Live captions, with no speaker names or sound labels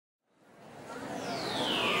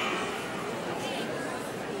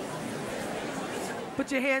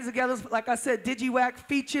Put your hands together. Like I said, DigiWack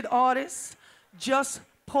featured artists, Just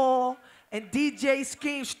Paul, and DJ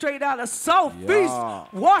Scheme straight out of Southeast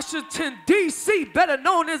Washington, D.C., better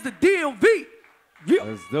known as the DMV. Yeah.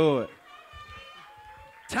 Let's do it.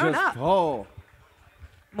 Turn Just up. Paul.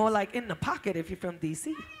 More like in the pocket if you're from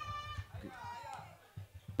D.C.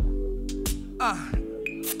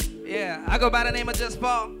 Yeah, I go by the name of Just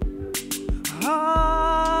Paul. Oh,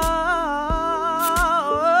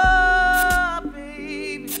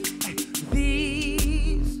 baby,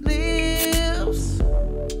 these lips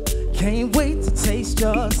can't wait to taste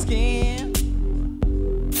your skin,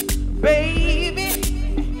 baby,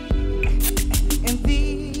 and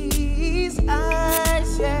these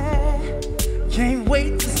eyes, yeah, can't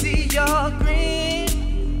wait to see your grin.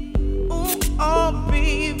 Ooh, oh,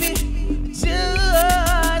 baby, just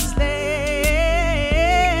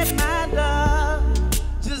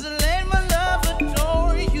let my love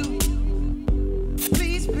adore you,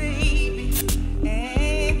 please, baby.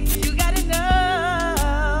 And you gotta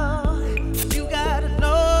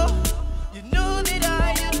know, you know that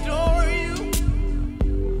I adore you,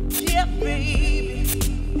 yeah, baby.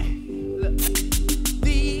 Look,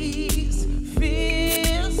 these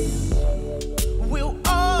fists will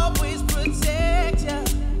always protect you,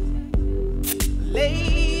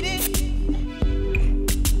 lady.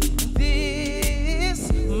 This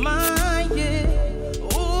mind, yeah,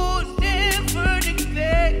 oh, never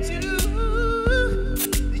neglect you,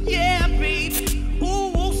 yeah, baby.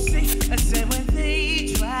 Ooh, see, I said when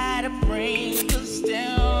they try to bring us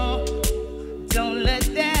down, don't let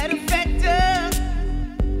that affect us.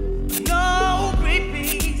 No, baby,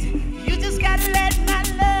 you just gotta let my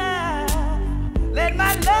love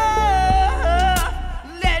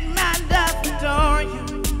adore you.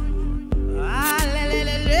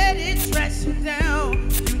 Let it dress you down.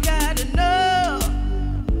 You gotta know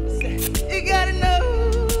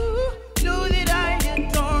that I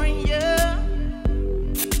adore you.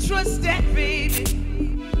 Trust that, baby.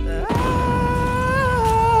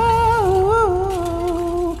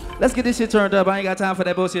 Oh. Let's get this shit turned up. I ain't got time for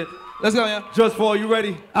that bullshit. Let's go, yeah. Just Paul, you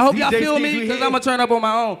ready? I hope y'all DJ feel Steve, me, we because here. I'm going to turn up on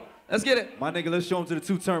my own. Let's get it. My nigga, let's show him to the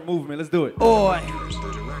two-turn movement. Let's do it. Boy.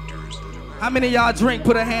 How many of y'all drink?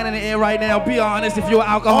 Put a hand in the air right now. Be honest if you're an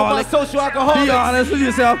alcoholic. All my social alcoholics. Be honest with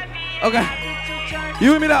yourself. Okay.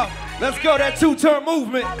 You with me now? Let's go, that two-turn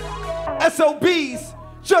movement. SOBs,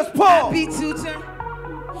 Just Paul. I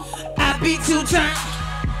be two-turn,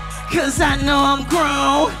 cause I know I'm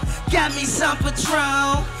grown. Got me some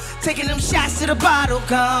Patron, taking them shots to the bottle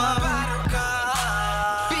gone.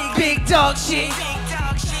 Big dog shit,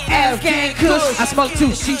 Afghan Kush. I smoke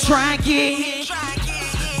too, she try and get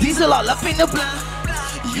diesel all up in the blunt.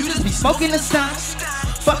 You just be smoking the stunts.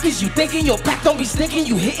 Fuckers, you thinking your back don't be stinking.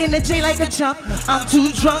 You hitting the J like a chump. I'm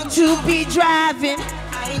too drunk to be driving.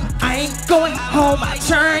 I ain't going home. I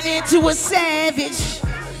turn into a savage.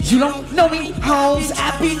 You don't know me, Holmes.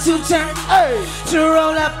 I be two-turn to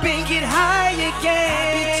roll up and get high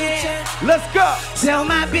again. Let's go. Tell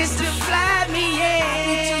my bitch to fly me,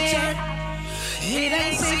 yeah. It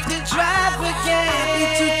ain't safe to drive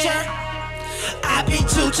again. I be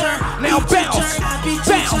two-turn. Now bounce,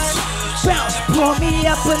 bounce, bounce. Pour me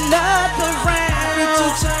up another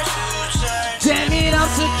round. Damn it, I'm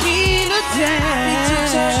tequila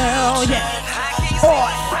down. Yeah. Boy.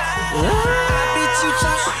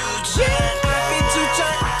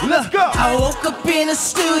 Let's go. I woke up in the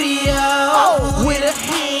studio with a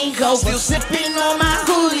hangover, still sipping on my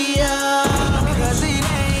Julio.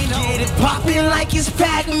 Get it popping like it's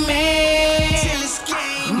Pac-Man.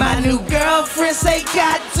 My new girlfriend say,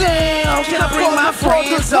 goddamn, can I bring my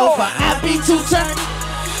friends over? I be two-turn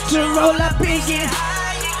to roll up and get.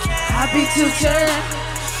 I be two-turn.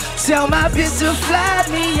 Tell my bitch to fly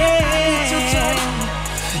me, yeah.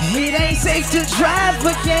 It ain't safe to drive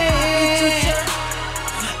again.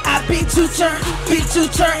 I be two-turn,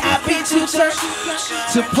 I be two-turn.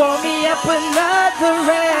 To pour me up another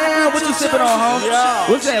round. What you sipping on, homie? Yeah.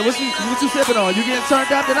 What's that? What you sipping on? You getting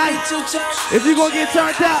turned out tonight? If you gonna get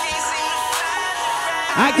turned out,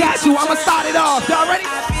 I got you. I'ma start it off. Y'all ready?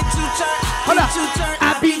 Hold up.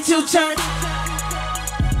 I be two-turn.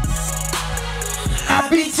 I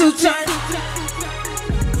be two-turn.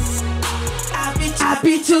 I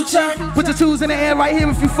be two-turn. Put your twos in the air right here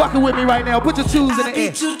if you fucking with me right now. Put your twos in the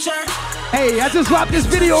air. Hey, I just dropped this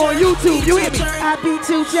video on YouTube. You hear me? I be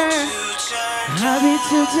two-turn. I be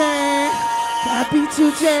two-turn. I be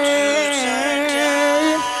two-turn.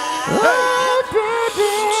 Oh,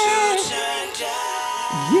 baby.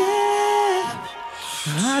 Yeah.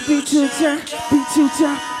 I be two-turn. Be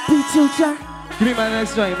two-turn. Be two-turn. Give me my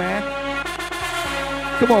next joint, man.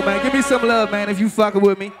 Come on, man. Give me some love, man, if you fucking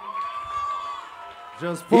with me.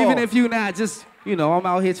 Just Paul. Even if you not, just, you know, I'm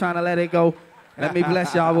out here trying to let it go. Let me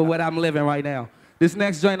bless y'all with what I'm living right now. This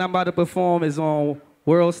next joint I'm about to perform is on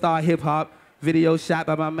World Star Hip Hop. Video shot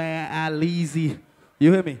by my man, Alizi.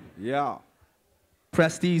 You hear me? Yeah.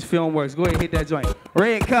 Prestige Filmworks. Go ahead and hit that joint.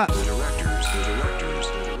 Red Cup.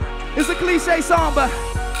 It's a cliche song, but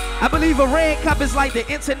I believe a red cup is like the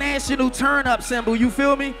international turn-up symbol. You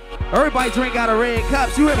feel me? Everybody drink out of red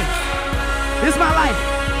cups. You hear me? This is my life.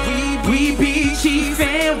 We be chief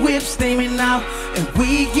and whip steaming out, and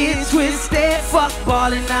we get twisted, fuck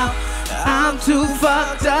ballin' out. I'm too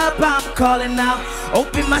fucked up, I'm calling out.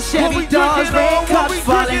 Open my Chevy doors, red cups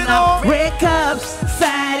falling out. Red cups,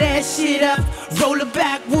 fire that shit up. Roll a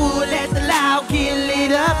backwood, let the loud get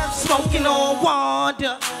lit up. Smoking on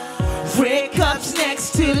Wanda. Red cups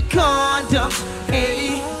next to the condoms.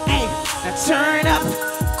 Hey, hey, now turn up.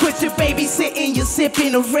 Quit your babysitting, you're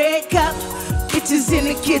sipping a red cup. Bitches in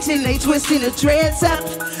the kitchen, they twisting the dreads up.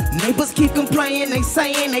 Neighbors keep complaining, they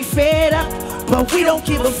saying they fed up. But we don't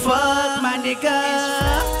give a fuck, my nigga.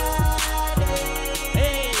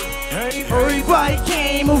 Everybody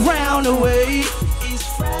came around the way.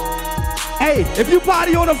 Hey, if you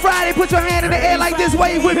party on a Friday, put your hand in the air like this,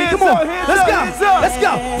 wave with me. Come on, let's go, let's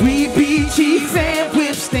go. We be chief and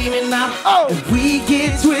whip steaming out. And we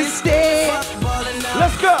get twisted.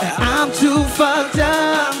 Let's go. I'm too fucked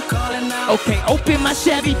up. Okay, open my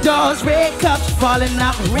Chevy doors, red cups falling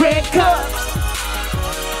out, red cups.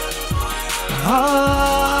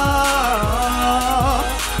 Oh,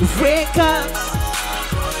 red cups.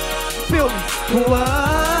 Feel me?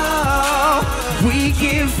 Whoa, we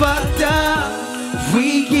get fucked up,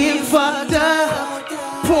 we get fucked up.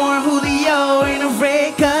 Pouring Julio in a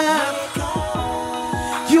red cup.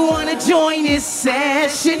 You wanna join this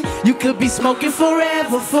session? You could be smoking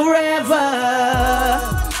forever, forever.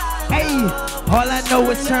 Hey, all I know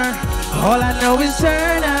is turn, all I know is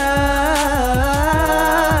turn up.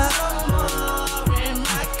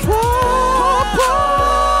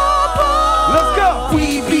 Let's go.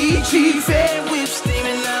 We be chief and whip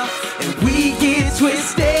steaming out, and we get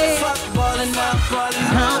twisted.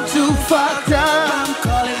 I'm too fucked up.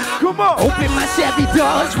 Come on. Open my Chevy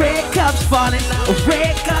doors, red cups falling out,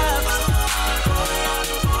 red cups.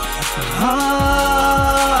 Oh,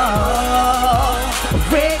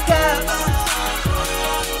 red cups.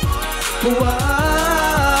 Whoa,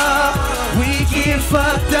 we get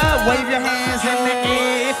fucked up. Wave your hands in the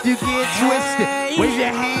air if you get twisted. Wave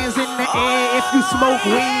your hands in the air if you smoke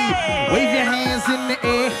weed. Wave your hands in the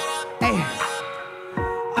air. Hey.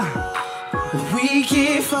 We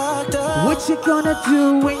get fucked up. What you gonna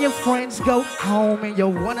do when your friends go home and you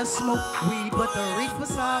wanna smoke weed, but the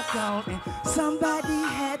reefer's all gone? And somebody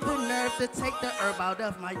had the nerve to take the herb out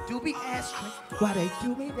of my doobie ashtray. Why they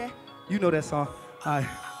do me that? You know that song. All right.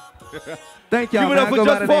 Thank y'all, Give it man. up for Go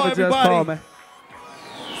by Just the Paul, name of Just everybody. Paul, man.